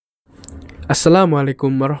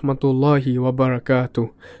Assalamualaikum warahmatullahi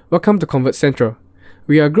wabarakatuh. Welcome to Convert Central.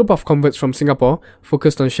 We are a group of converts from Singapore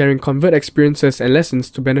focused on sharing convert experiences and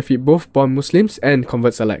lessons to benefit both born Muslims and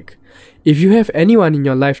converts alike. If you have anyone in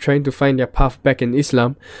your life trying to find their path back in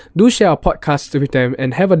Islam, do share our podcast with them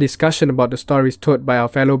and have a discussion about the stories told by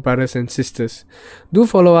our fellow brothers and sisters. Do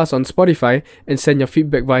follow us on Spotify and send your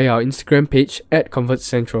feedback via our Instagram page at Convert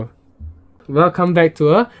Central. Welcome back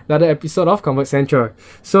to another episode of Convert Central.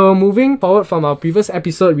 So moving forward from our previous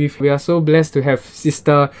episode, we are so blessed to have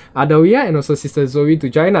Sister Adawiyah and also Sister Zoey to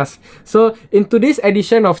join us. So in today's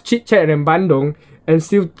edition of Chit Chat Bandung, and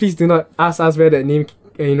still please do not ask us where that name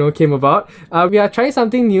came about. We are trying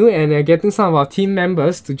something new and getting some of our team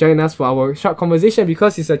members to join us for our short conversation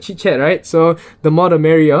because it's a chit chat, right? So the more the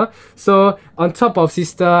merrier. So on top of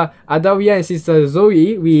Sister Adawiyah and Sister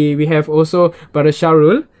Zoey, we have also Brother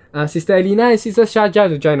Sharul, Sister Elena and Sister Shahahda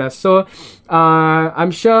to join us. So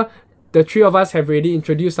I'm sure the three of us have already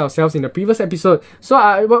introduced ourselves in the previous episode. So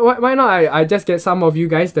why not I just get some of you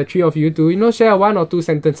guys, the three of you, to share one or two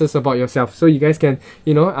sentences about yourself, so you guys can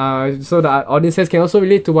so the audiences can also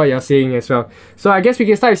relate to what you're saying as well. So I guess we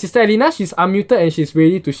can start with Sister Elena. She's unmuted and she's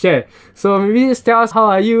ready to share. So maybe just tell us how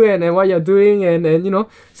are you and what you're doing and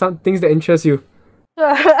some things that interest you.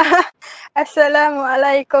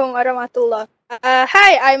 Assalamualaikum warahmatullah.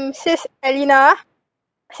 Hi, I'm Sis Elena.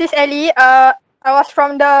 Sis Ellie. I was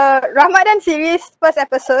from the Ramadan series first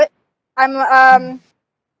episode. I'm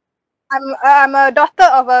a daughter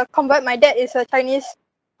of a convert. My dad is a Chinese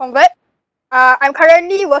convert. I'm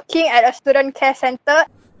currently working at a student care center.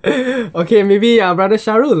 Okay, maybe Brother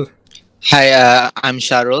Sharul. Hi, I'm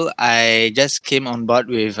Sharul. I just came on board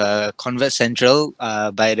with Convert Central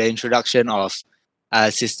by the introduction of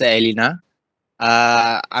Sister Elena.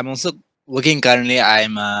 I'm also working currently.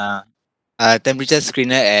 I'm a temperature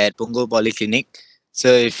screener at Punggol Polyclinic. So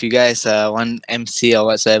if you guys want MC or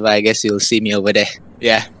whatsoever, I guess you'll see me over there.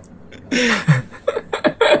 Yeah.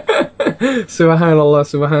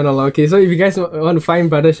 Subhanallah. Okay, so if you guys want to find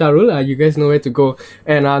Brother Sharul, you guys know where to go.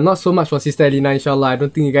 And not so much for Sister Elena, inshallah. I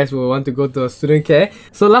don't think you guys will want to go to student care.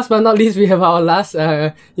 So last but not least, we have our last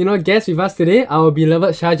guest with us today, our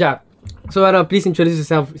beloved Shahja. So please introduce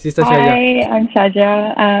yourself, Sister Shahja. Hi, I'm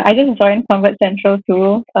Shahja. I just joined Convert Central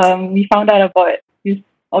too. We found out about this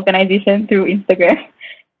organization through Instagram.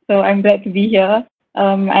 So I'm glad to be here.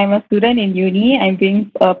 I'm a student in uni. I'm doing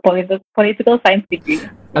a political science degree.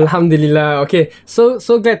 Alhamdulillah. Okay, so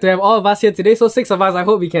glad to have all of us here today. So 6 of us. I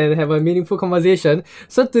hope we can have a meaningful conversation.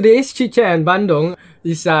 So today's Chit Chat Bandung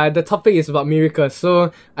is the topic is about miracles.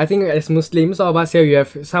 So I think as Muslims, all of us here, we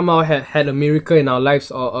have somehow had a miracle in our lives,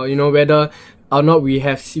 or whether or not we've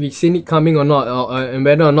seen it coming or not, and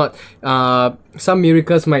whether or not some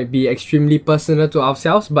miracles might be extremely personal to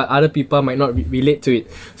ourselves, but other people might not relate to it.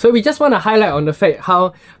 So we just want to highlight on the fact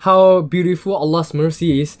how beautiful Allah's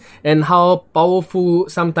mercy is, and how powerful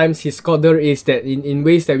sometimes His qadr is, that in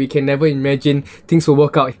ways that we can never imagine things will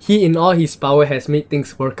work out. He in all His power has made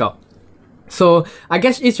things work out. So I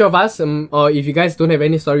guess each of us, or if you guys don't have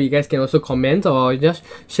any story, you guys can also comment or just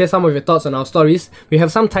share some of your thoughts on our stories. We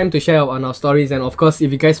have some time to share on our stories, and of course,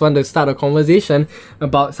 if you guys want to start a conversation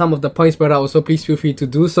about some of the points brought out, also please feel free to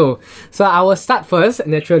do so. So I will start first,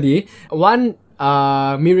 naturally. One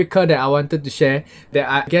miracle that I wanted to share that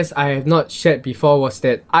I guess I have not shared before was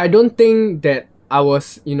that I don't think that I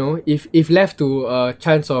was, if left to a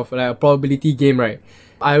chance of like a probability game, right?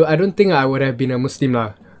 I don't think I would have been a Muslim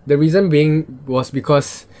lah. The reason being was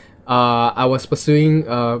because I was pursuing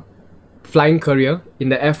a flying career in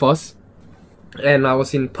the Air Force, and I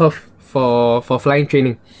was in Perth for flying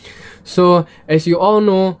training. So as you all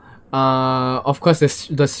know, of course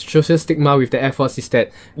the social stigma with the Air Force is that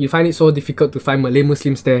you find it so difficult to find Malay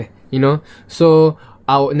Muslims there, So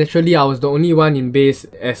I was the only one in base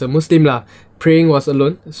as a Muslim lah. Praying was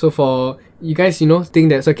alone. So for you guys, think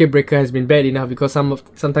that circuit breaker has been bad enough because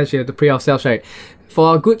sometimes we have to pray ourselves, right?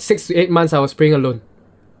 For a good 6 to 8 months, I was praying alone.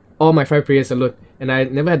 All my 5 prayers alone. And I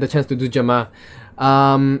never had the chance to do Jama'ah.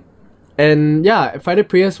 And yeah, Friday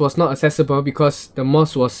prayers was not accessible because the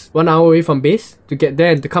mosque was 1 hour away from base. To get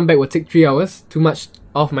there and to come back would take 3 hours. Too much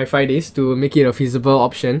of my Fridays to make it a feasible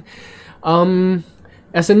option.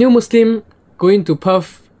 As a new Muslim, going to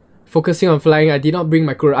Perth, focusing on flying, I did not bring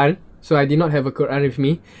my Quran. So I did not have a Quran with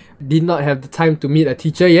me. Did not have the time to meet a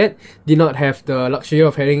teacher yet. Did not have the luxury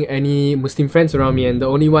of having any Muslim friends around me. And the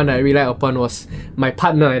only one I relied upon was my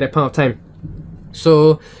partner at that point of time.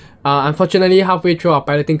 So unfortunately, halfway through our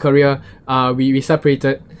piloting career, we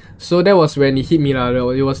separated. So that was when it hit me lah.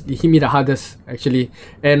 It hit me the hardest actually,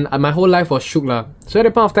 and my whole life was shook lah. So at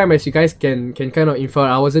the point of time, as you guys can kind of infer,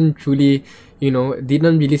 I wasn't truly,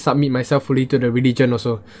 didn't really submit myself fully to the religion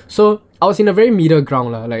also. So I was in a very middle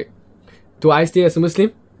ground lah. Like, do I stay as a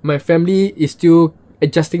Muslim? My family is still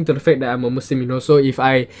adjusting to the fact that I'm a Muslim, So if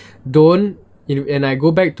I don't, and I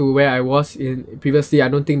go back to where I was in previously, I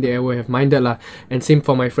don't think they would have minded lah. And same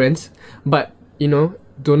for my friends. But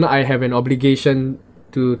don't I have an obligation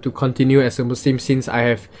to continue as a Muslim since I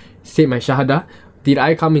have said my shahada? Did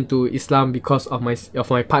I come into Islam because of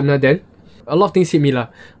my partner then? A lot of things hit me lah.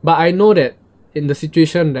 But I know that in the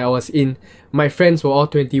situation that I was in, my friends were all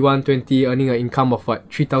 21, 20, earning an income of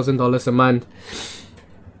 $3,000 a month.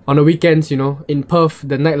 On the weekends, in Perth,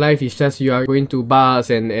 the nightlife is just you are going to bars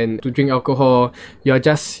and to drink alcohol. You're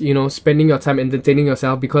just, spending your time entertaining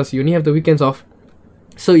yourself because you only have the weekends off.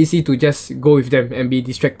 So easy to just go with them and be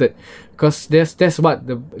distracted, because that's what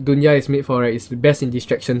the dunya is made for, right? It's the best in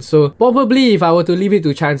distraction. So probably if I were to leave it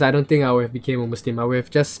to chance, I don't think I would have became a Muslim. I would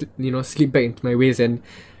have just slipped back into my ways, and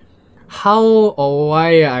how or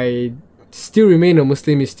why I still remain a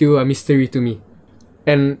Muslim is still a mystery to me.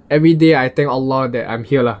 And every day I thank Allah that I'm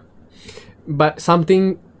here lah. But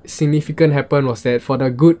something significant happened was that for the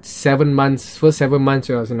good first 7 months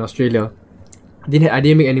when I was in Australia, I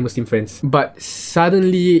didn't make any Muslim friends. But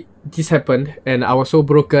suddenly this happened and I was so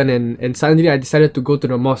broken, and suddenly I decided to go to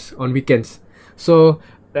the mosque on weekends. So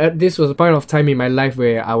this was a point of time in my life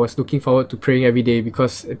where I was looking forward to praying every day,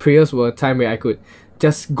 because prayers were a time where I could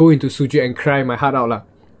just go into sujud and cry my heart out lah.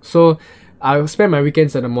 So I spend my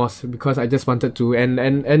weekends at the mosque because I just wanted to,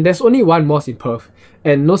 and there's only one mosque in Perth,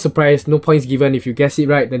 and no surprise, no points given if you guess it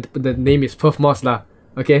right, then the name is Perth Mosque lah.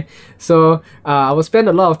 Okay, so I will spend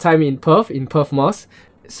a lot of time in Perth Mosque.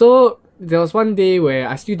 So there was one day where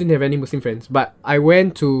I still didn't have any Muslim friends, but I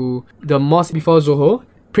went to the mosque before Zohor,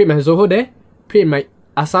 prayed my Zohor there, prayed my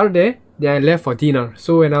Asar there, then I left for dinner.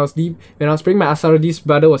 So when I was praying my Asar, this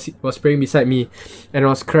brother was praying beside me, and I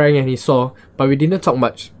was crying, and he saw, but we didn't talk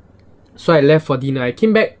much. So I left for dinner. I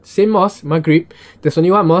came back, same mosque, Maghrib. There's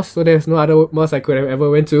only one mosque, so there's no other mosque I could have ever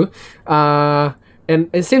went to. And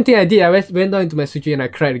same thing I did. I went down into my suji and I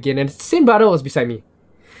cried again. And the same brother was beside me.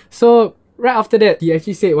 So right after that, he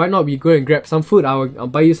actually said, "Why not we go and grab some food? I'll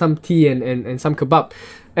buy you some tea and some kebab."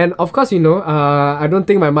 And of course, I don't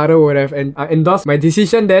think my mother would have endorsed my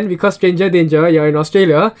decision then, because stranger danger, you're in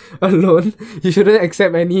Australia alone. You shouldn't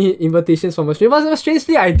accept any invitations from Australia. But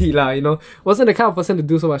strangely I did lah, Wasn't the kind of person to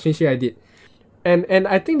do so, but strangely I did. And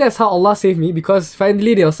I think that's how Allah saved me, because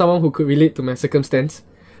finally there was someone who could relate to my circumstance.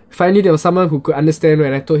 Finally there was someone who could understand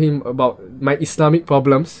when I told him about my Islamic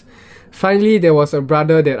problems. Finally there was a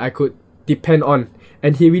brother that I could depend on.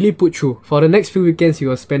 And he really put through. For the next few weekends, he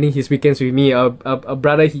was spending his weekends with me, a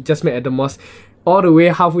brother he just met at the mosque, all the way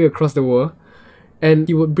halfway across the world. And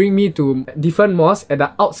he would bring me to different mosques at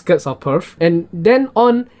the outskirts of Perth. And then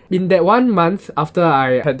on, in that 1 month after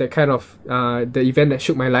I had that kind of, the event that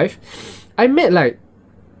shook my life, I met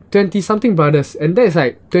 20-something brothers. And that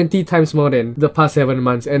is 20 times more than the past 7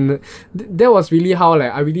 months. And that was really how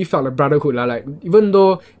I really felt a brotherhood. Even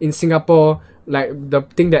though in Singapore, the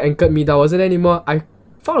thing that anchored me down wasn't anymore, I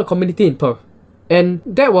found a community in Perth. And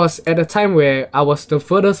that was at a time where I was the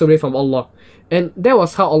furthest away from Allah. And that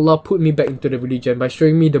was how Allah put me back into the religion, by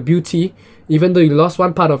showing me the beauty. Even though you lost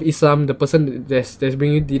one part of Islam, the person that's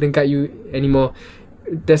bringing you didn't guide you anymore,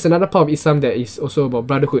 there's another part of Islam that is also about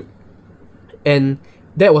brotherhood. And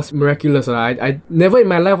that was miraculous. I never in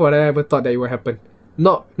my life would I ever thought that it would happen.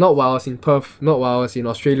 Not while I was in Perth, not while I was in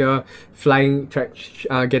Australia, flying,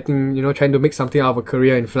 getting, trying to make something out of a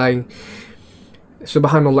career in flying.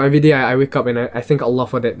 Subhanallah, every day I wake up and I thank Allah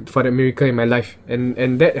for that miracle in my life.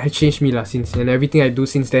 And that has changed me since. And everything I do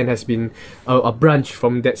since then has been a branch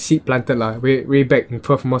from that seed planted way back in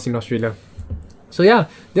Perth Mosque in Australia. So yeah,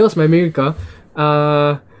 that was my miracle.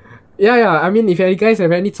 I mean, if you guys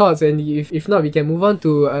have any thoughts, and if not, we can move on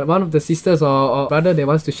to one of the sisters or brother that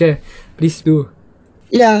wants to share. Please do.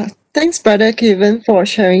 Yeah, thanks, Brother Kaven, for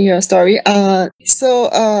sharing your story.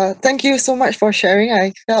 Thank you so much for sharing.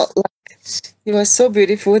 I felt like it was so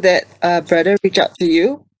beautiful that brother reached out to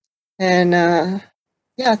you. And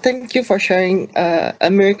thank you for sharing a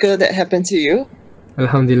miracle that happened to you.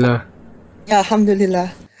 Alhamdulillah. Yeah,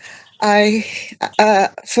 Alhamdulillah.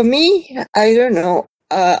 For me, I don't know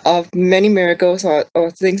of many miracles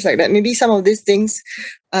or things like that. Maybe some of these things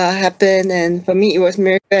happen, and for me it was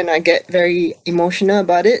miracle, and I get very emotional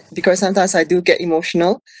about it, because sometimes I do get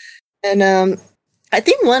emotional. And I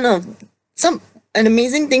think an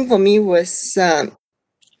amazing thing for me was I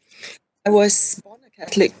was born a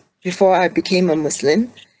Catholic before I became a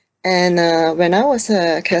Muslim, And when I was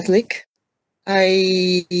a Catholic,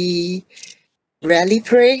 I rarely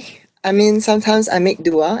pray. I mean, sometimes I make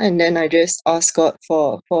dua and then I just ask God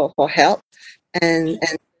for help and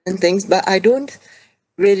things, but I don't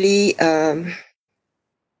really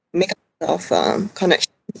make a lot of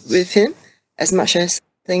connection with Him as much as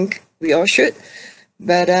I think we all should.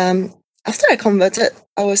 But after I converted,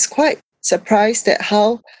 I was quite surprised at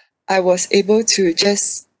how I was able to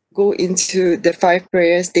just go into the 5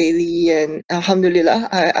 prayers daily, and Alhamdulillah,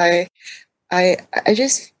 I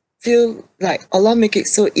just feel like Allah make it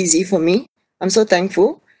so easy for me. I'm so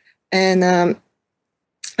thankful, and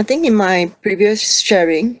I think in my previous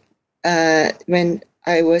sharing, when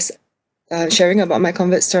I was sharing about my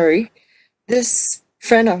convert story, this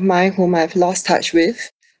friend of mine whom I've lost touch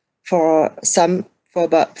with for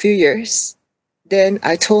about few years, then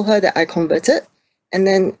I told her that I converted, and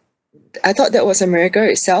then I thought that was a miracle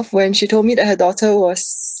itself when she told me that her daughter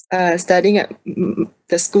was studying at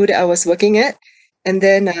the school that I was working at, and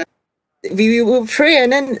then we will pray,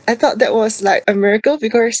 and then I thought that was like a miracle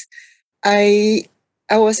because I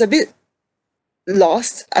I was a bit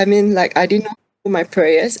lost. I mean, like I didn't know my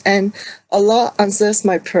prayers, and Allah answers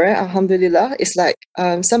my prayer. Alhamdulillah, it's like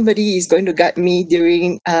somebody is going to guide me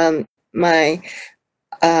during my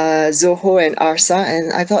Zoho and Arsa,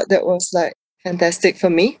 and I thought that was like fantastic for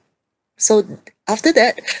me. So after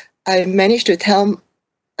that, I managed to tell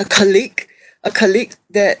a colleague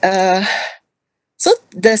that so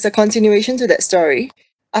there's a continuation to that story.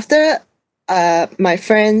 After my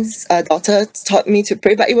friend's daughter taught me to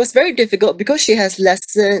pray, but it was very difficult because she has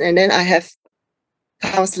lesson and then I have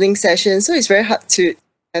counseling sessions, so it's very hard to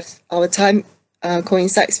have our time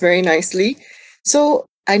coincides very nicely. So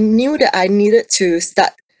I knew that I needed to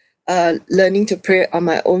start learning to pray on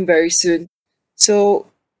my own very soon. So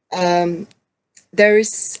there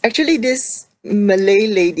is actually this Malay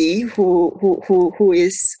lady who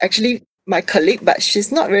is actually my colleague, but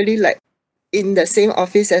she's not really like in the same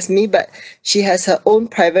office as me, but she has her own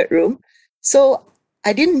private room. So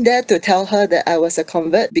I didn't dare to tell her that I was a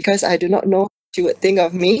convert because I do not know what she would think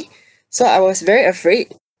of me. So I was very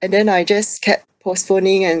afraid. And then I just kept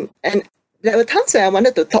postponing, and there were times when I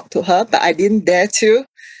wanted to talk to her, but I didn't dare to.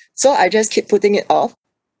 So I just keep putting it off.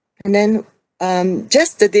 And then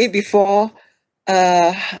just the day before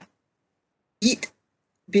uh, Eid,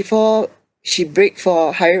 before she break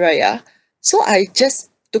for Hari Raya, so I just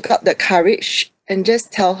took up the courage and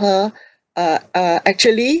just tell her,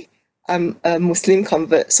 actually, I'm a Muslim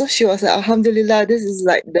convert. So she was like, Alhamdulillah, this is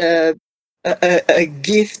like a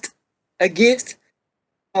gift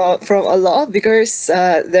from Allah, because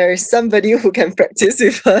there is somebody who can practice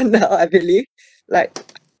with her now, I believe. Like,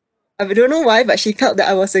 I don't know why, but she felt that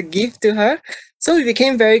I was a gift to her. So we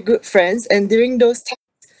became very good friends, and during those times,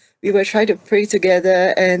 we were trying to pray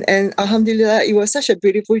together, and Alhamdulillah, it was such a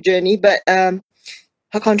beautiful journey. But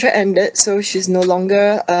her contract ended, so she's no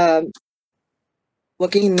longer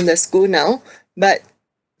working in the school now. But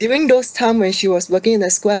during those time when she was working in the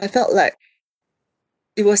school, I felt like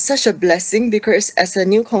it was such a blessing, because as a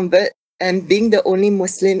new convert and being the only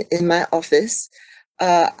Muslim in my office,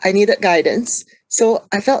 I needed guidance. So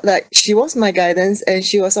I felt like she was my guidance, and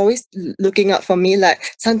she was always looking out for me. Like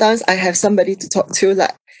sometimes I have somebody to talk to,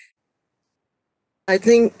 like I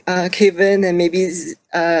think Kaven and maybe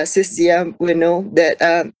Sister Zia will know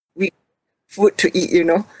that we food to eat, you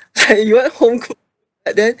know. You want home cooked,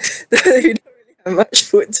 but then you don't really have much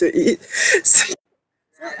food to eat. So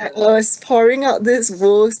I was pouring out these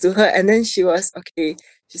bowls to her, and then she was okay.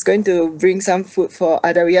 She's going to bring some food for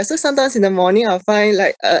Adawiya. So sometimes in the morning, I'll find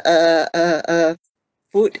like a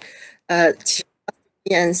food. She asks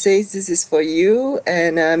me and says, "This is for you,"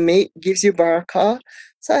 and gives you barakah.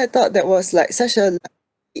 So I thought that was like such a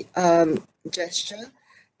gesture,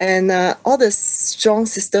 and all the strong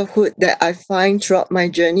sisterhood that I find throughout my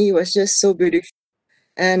journey was just so beautiful.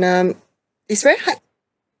 And it's very hard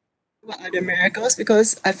what are the miracles,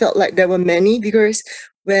 because I felt like there were many, because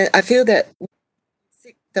when I feel that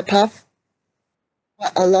seek the path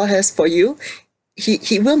what Allah has for you,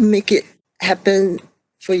 He will make it happen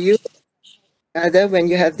for you rather when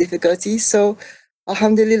you have difficulties. So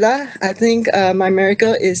Alhamdulillah, I think my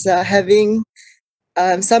miracle is having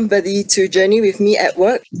somebody to journey with me at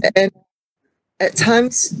work, and at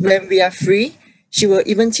times when we are free, she will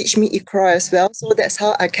even teach me Iqra as well. So that's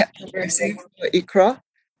how I kept progressing for Iqra.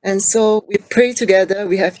 And so we pray together,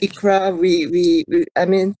 we have Iqra, we I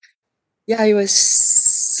mean, yeah, it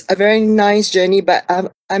was a very nice journey. But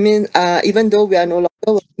I mean, even though we are no longer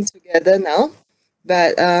working together now,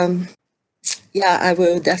 but yeah, I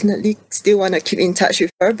will definitely still want to keep in touch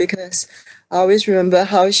with her, because I always remember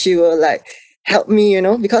how she will like help me,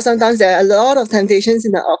 because sometimes there are a lot of temptations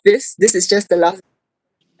in the office. This is just the last.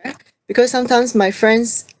 Because sometimes my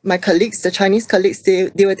friends, my colleagues, the Chinese colleagues,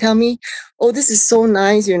 they will tell me, oh, this is so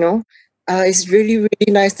nice, it's really, really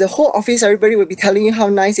nice. The whole office, everybody will be telling you how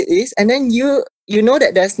nice it is. And then you know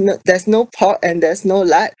that there's no pork and there's no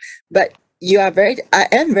lard, but I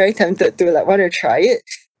am very tempted to like want to try it.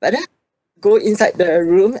 But then go inside the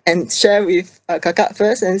room and share with Kakak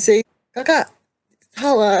first and say, Kakak,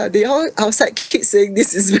 how they all outside keep saying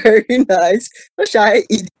this is very nice. So shall I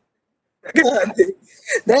eat it?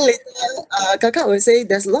 Then later, Kakak will say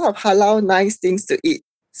there's a lot of halal nice things to eat.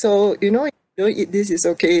 So, if you don't eat this, it's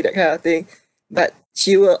okay, that kind of thing. But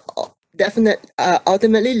she will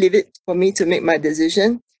ultimately leave it for me to make my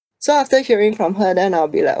decision. So after hearing from her, then I'll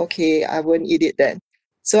be like, okay, I won't eat it then.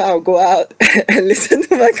 So I'll go out and listen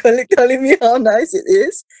to my colleague telling me how nice it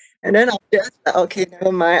is. And then I'll just like, okay,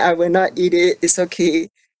 never mind, I will not eat it. It's okay.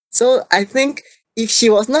 So I think if she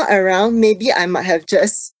was not around, maybe I might have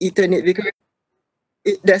just eaten it because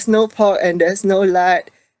there's no pork and there's no lard,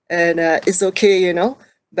 and it's okay.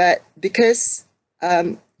 But because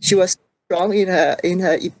she was strong in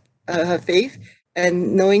her faith,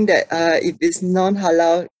 and knowing that if it's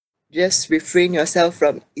non-halal, just refrain yourself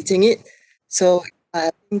from eating it. So I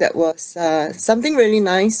think that was something really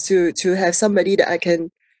nice to have somebody that I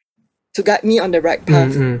can to guide me on the right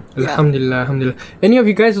path. Yeah. Alhamdulillah. Any of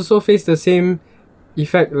you guys also face the same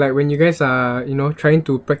effect, like when you guys are trying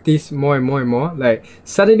to practice more and more and more, like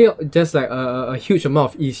suddenly just like a huge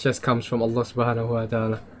amount of ease just comes from Allah subhanahu wa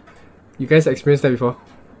ta'ala? You guys experienced that before?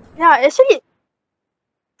 Yeah, actually,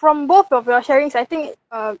 from both of your sharings, I think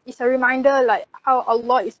it's a reminder like how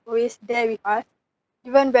Allah is always there with us,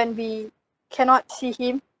 even when we cannot see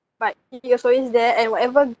Him, but He is always there, and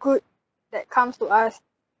whatever good that comes to us,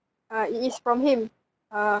 it is from Him,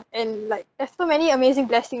 and like there's so many amazing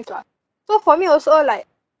blessings lah. So for me also, like,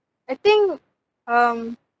 I think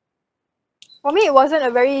for me it wasn't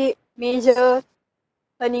a very major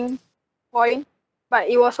turning point, but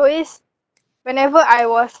it was always whenever I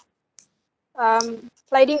was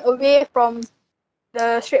sliding away from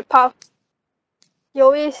the straight path, He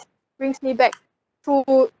always brings me back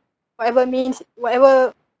to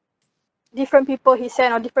whatever different people He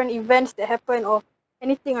sent or different events that happen or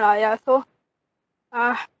anything lah. Yeah, so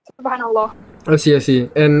subhanallah. I see.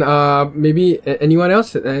 And maybe anyone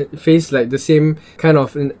else face like the same kind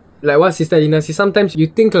of like what Sister Alina says. Sometimes you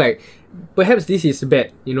think like perhaps this is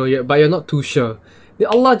bad, but you're not too sure. Then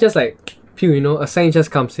Allah just like a sign just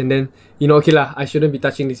comes, and then okay lah, I shouldn't be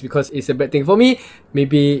touching this because it's a bad thing. For me,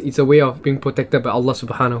 maybe it's a way of being protected by Allah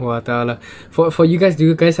subhanahu wa ta'ala. For you guys, do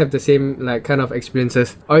you guys have the same like kind of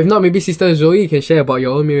experiences? Or if not, maybe Sister Zoey can share about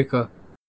your own miracle.